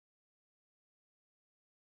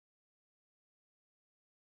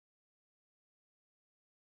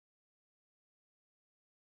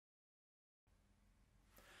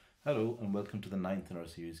Hello and welcome to the 9th in our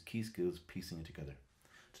series, Key Skills Piecing It Together.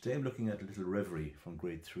 Today I'm looking at Little Reverie from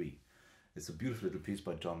grade 3. It's a beautiful little piece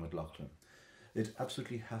by John McLachlan. It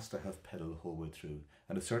absolutely has to have pedal the whole way through,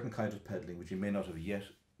 and a certain kind of pedaling which you may not have yet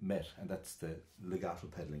met, and that's the legato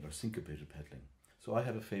pedaling or syncopated pedaling. So I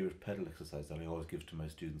have a favourite pedal exercise that I always give to my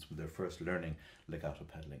students when they're first learning legato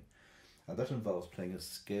pedaling. And that involves playing a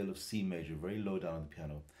scale of C major very low down on the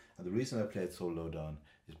piano. And the reason I play it so low down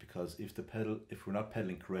is because if we're not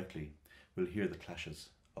pedaling correctly, we'll hear the clashes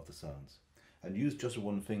of the sounds. And use just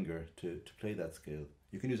one finger to play that scale.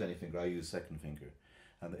 You can use any finger, I use second finger.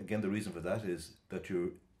 And again, the reason for that is that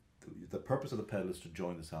the purpose of the pedal is to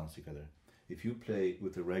join the sounds together. If you play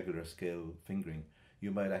with the regular scale fingering,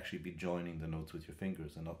 you might actually be joining the notes with your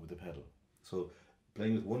fingers and not with the pedal. So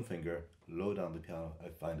playing with one finger, low down the piano, I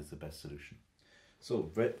find is the best solution.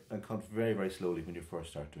 So, and count very, very slowly when you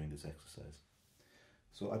first start doing this exercise.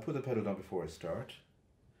 So I put the pedal down before I start,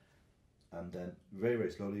 and then very,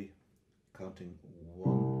 very slowly, counting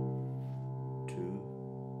 1, 2,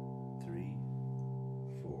 3,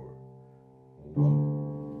 4,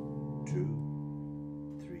 1, 2,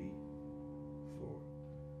 3, 4,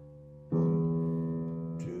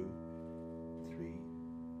 1, 2, 3,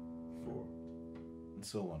 4, and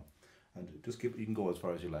so on. And just you can go as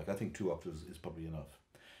far as you like. I think 2 octaves is probably enough.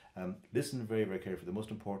 Listen very, very carefully. The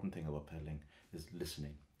most important thing about pedaling is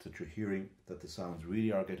listening, so that you're hearing that the sounds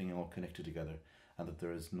really are getting all connected together and that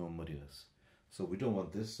there is no muddiness. So we don't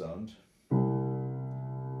want this sound for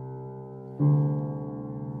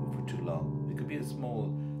too long. It could be a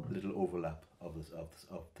small little overlap of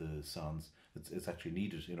the sounds. It's actually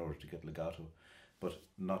needed in order to get legato, but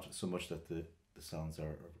not so much that the sounds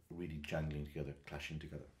are really jangling together, clashing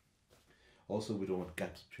together. Also, we don't want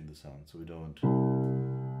gaps between the sounds, so we don't want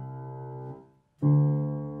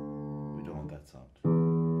that sound.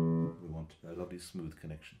 We want a lovely smooth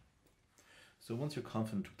connection. So once you're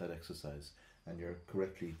confident with that exercise and you're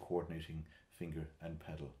correctly coordinating finger and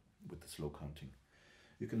pedal with the slow counting,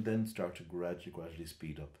 you can then start to gradually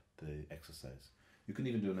speed up the exercise. You can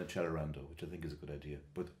even do an accelerando, which I think is a good idea,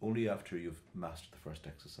 but only after you've mastered the first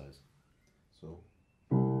exercise. So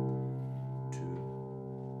 2, 3,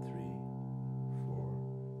 4,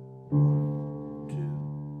 1, 2,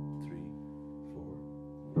 3, 4,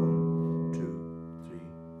 1, 2, 3,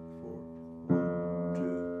 4, 1, 2,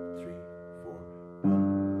 3, 4,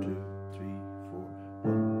 1, 2, 3, 4,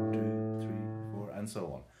 1, 2, 3, 4, and so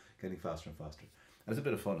on, getting faster and faster. And it's a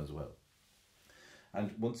bit of fun as well.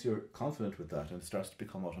 And once you're confident with that and it starts to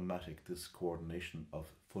become automatic, this coordination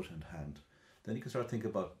of foot and hand, then you can start thinking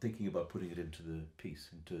about putting it into the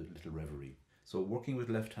piece, into Little Reverie. So working with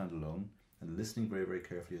left hand alone and listening very, very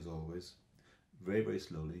carefully as always, very, very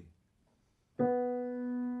slowly.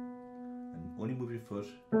 And only move your foot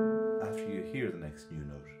after you hear the next new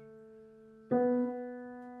note.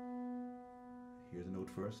 Hear the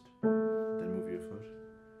note first, then move your foot.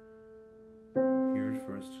 Hear it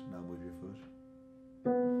first, now move your foot.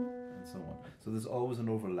 And so on. So there's always an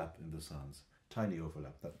overlap in the sounds. Tiny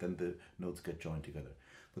overlap, then the notes get joined together.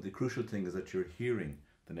 But the crucial thing is that you're hearing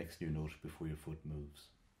the next new note before your foot moves.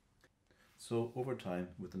 So over time,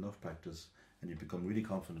 with enough practice, and you become really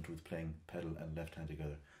confident with playing pedal and left hand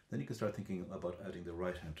together, then you can start thinking about adding the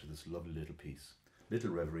right hand to this lovely little piece.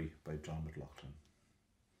 Little Reverie by John McLachlan.